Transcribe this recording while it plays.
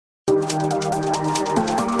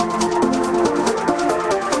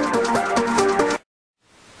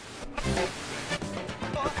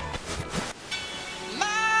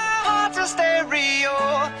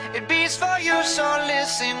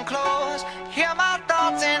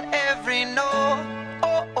every note.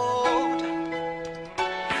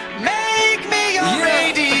 Make me your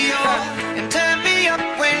radio and turn me up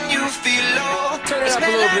when you feel low. This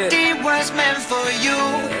melody was meant for you,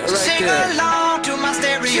 so sing along to my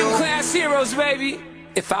stereo. Class heroes, baby.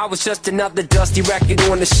 If I was just another dusty record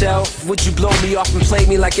on the shelf, would you blow me off and play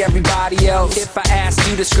me like everybody else? If I asked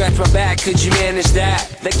you to scratch my back, could you manage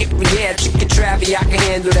that? Like if we had chicken trappy, I can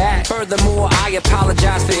handle that. Furthermore, I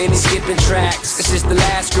apologize for any skipping tracks. This is the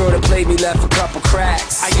last girl that played me left a couple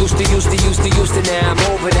cracks. I used to, now I'm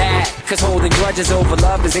over that. Cause holding grudges over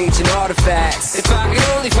love is ancient artifacts. If I could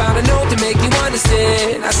only find a note to make you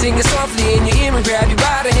understand, I sing it softly in your ear and grab you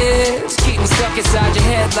by the hands. Keep me stuck inside your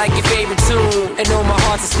head like your favorite tune, and know my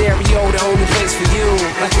heart's a stereo, the only place for you.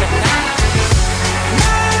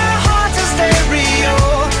 My heart's a stereo,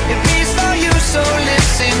 it beats for you, so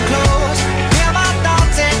listen close. Hear my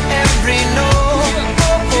thoughts in every note.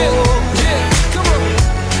 Come on.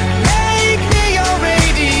 Make me your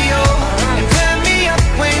radio and turn me up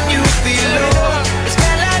when you feel low. This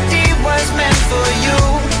melody was meant for you,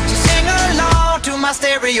 so sing along to my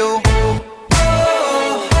stereo.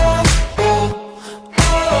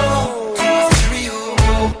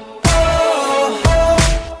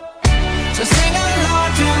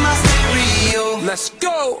 Let's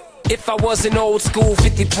go! If I was an old school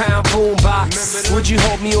 50-pound boombox, would you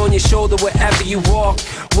hold me on your shoulder wherever you walk?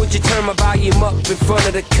 Would you turn my volume up in front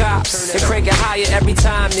of the cops and crank it higher every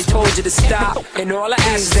time they told you to stop? And all I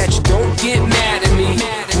ask is that you don't get mad at me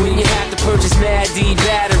when you have to purchase Mad D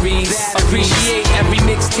batteries. Appreciate every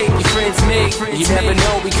mixtape your friends make. You never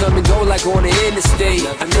know, we come and go like on the interstate.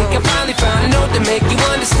 I think I finally found a note to make you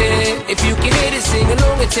understand. If you can hit it, sing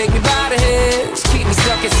along and take me by the hands. Keep me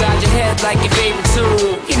stuck inside your head like your favorite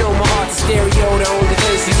tune,